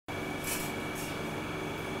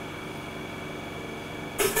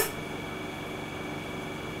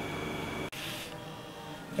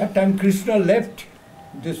That time Krishna left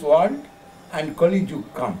this world and Kali Yuga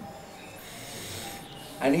come.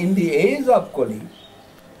 And in the age of Kali,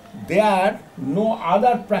 there no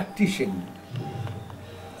other practitioner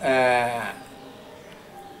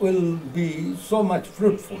will be so much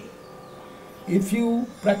fruitful. If you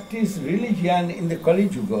practice religion in the Kali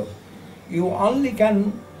Yuga, you only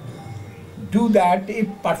can do that, if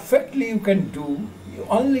perfectly you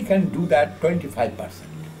only can do that 25%.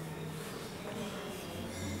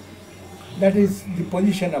 That is the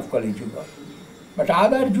position of Kali Yuga. But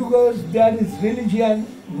other yugas, there is religion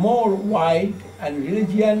more wide and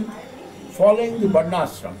religion following the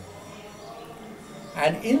Varnashram.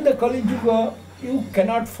 And in the Kali Yuga, you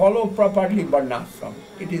cannot follow properly Varnashram.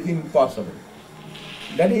 It is impossible.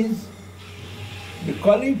 That is, the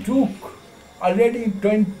Kali took already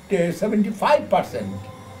 75%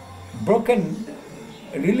 broken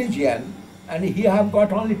religion, and he have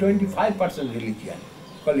got only 25% religion,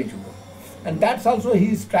 Kali Yuga. And that's also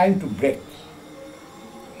he is trying to break.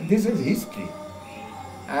 This is history.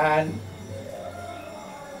 And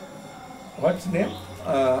what's name?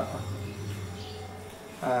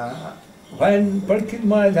 When Parikshit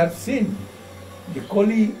Maharaj has seen the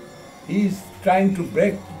Kali, he is trying to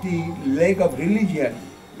break the leg of religion.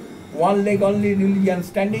 One leg only religion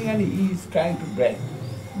standing, and he is trying to break.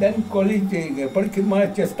 Then Parikshit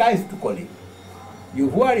Maharaj chastised to Kali.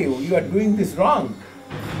 Who are you? You are doing this wrong.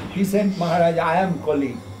 He said, Maharaj, I am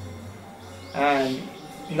Kali. And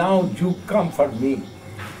now you come for me.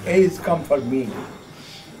 Age come for me.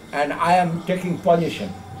 And I am taking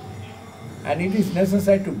possession. And it is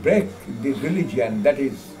necessary to break the religion. That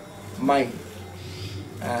is my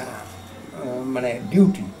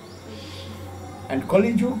duty. And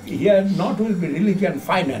Kali Yuga here not will be religion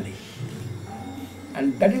finally.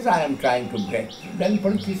 And that is I am trying to break. Then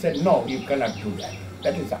Parikshit said, no, you cannot do that.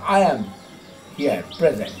 That is, I am here,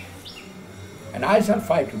 present. And I shall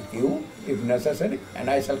fight with you, if necessary, and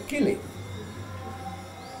I shall kill him.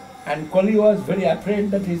 And Kali was very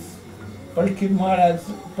afraid that his Parikshit Maharaj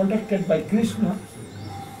protected by Krishna,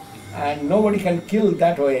 and nobody can kill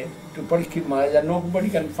that way to Parikshit Maharaj, and nobody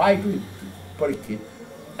can fight with Parikshit.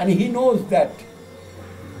 And he knows that.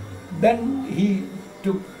 Then he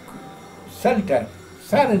took shelter,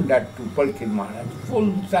 surrendered to Parikshit Maharaj,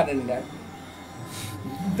 full surrender.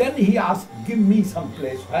 Then he asked, give me some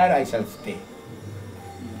place where I shall stay.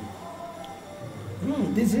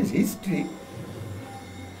 This is history.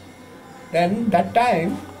 Then that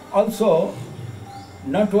time also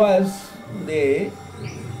not was the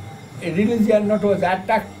religion not was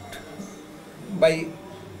attacked by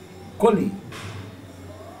Kali.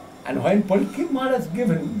 And when Parikshit Maharaj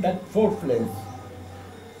given that fourth place,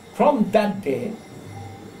 from that day,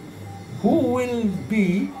 who will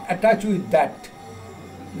be attached with that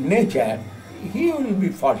nature, he will be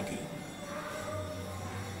faulty.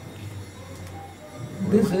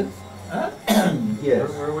 This is... Yes.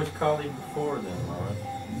 Where was Kali before then, Maharaj?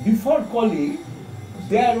 Before Kali,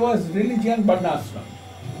 there was religion Varnashram.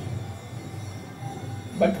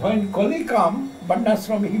 But when Kali come,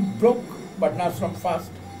 Varnashram, he broke Varnashram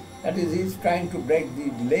first. That is, he is trying to break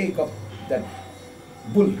the leg of that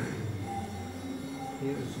bull.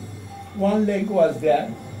 Yes. One leg was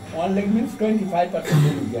there. One leg means 25%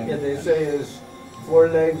 religion. Yeah, they say his 4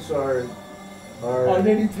 legs are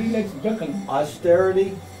already 3 legs broken.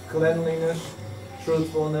 Austerity, cleanliness,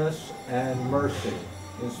 truthfulness, and mercy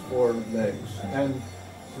is 4 legs. And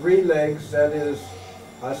 3 legs, that is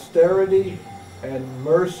austerity and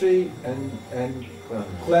mercy and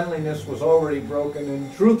cleanliness was already broken.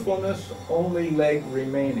 And truthfulness, only leg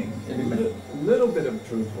remaining. A little bit of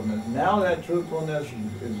truthfulness. Now that truthfulness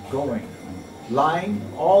is going. Lying,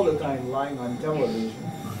 all the time lying on television.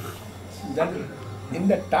 That in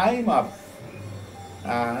the time of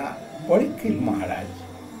Parikshit Maharaj,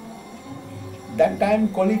 that time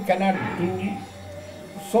Kali cannot do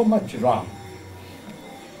so much wrong.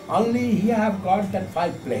 Only he have got that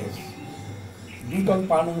 5 place. Dutam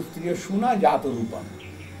Panam Striya Shuna Jata Rupam.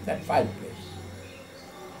 That 5 place.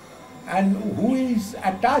 And who is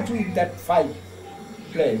attached with that 5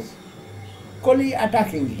 place? Kali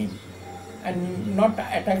attacking him and not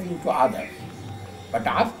attacking to others. But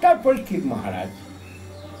after Parikshit Maharaj,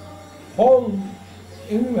 whole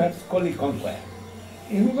universe Kali conquered.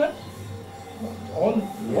 Universe? All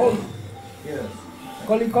Yes.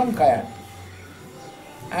 Kali conquered.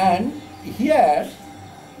 And here,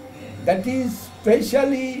 that is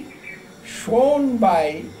specially shown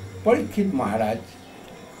by Parikshit Maharaj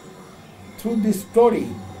through this story,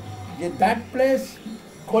 that place,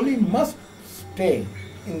 Kali must stay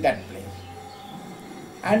in that place.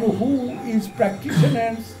 And who is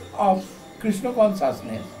practitioners of Krishna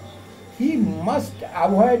consciousness, he must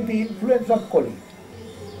avoid the influence of Kali.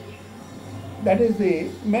 That is the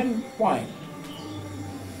main point.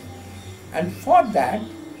 And for that,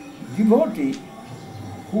 devotee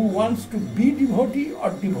who wants to be devotee or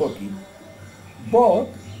devotee, both,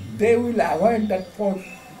 they will avoid that for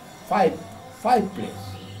five place.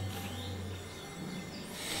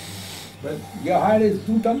 But here is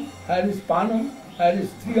Dutam, here is Panam, here is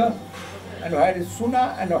Triya, and here is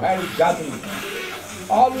Suna, and here is Jatana.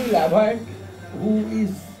 All will avoid who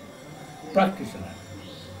is practitioner.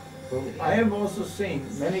 Well, I have also seen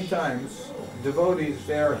many times devotees,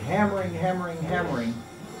 they're hammering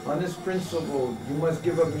on this principle, you must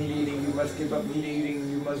give up meat eating, you must give up meat eating,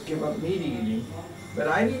 you must give up meat eating. But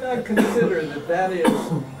I do not consider that that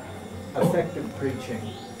is effective preaching.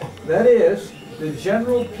 That is, the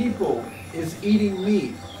general people is eating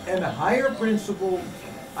meat, and a higher principle,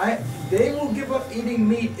 they will give up eating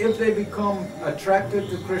meat if they become attracted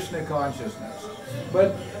to Krishna consciousness.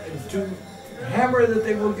 But to hammer that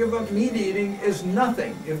they will give up meat eating is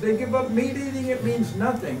nothing. If they give up meat eating, it means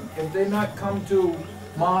nothing if they not come to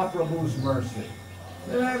Mahaprabhu's mercy.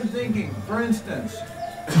 Then I'm thinking, for instance,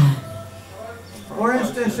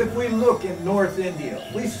 if we look in North India,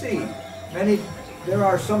 we see there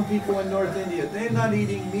are some people in North India, they're not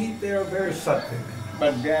eating meat, they are very sattvic.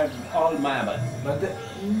 But they are all Mayavad.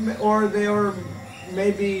 Or they are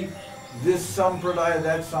maybe this sampradaya,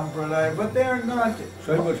 that sampradaya, but they are not.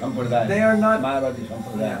 Shaiva sampradaya. They are not Mayavadi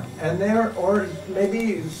sampradaya. And they are, or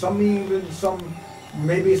maybe some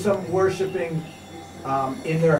worshipping in their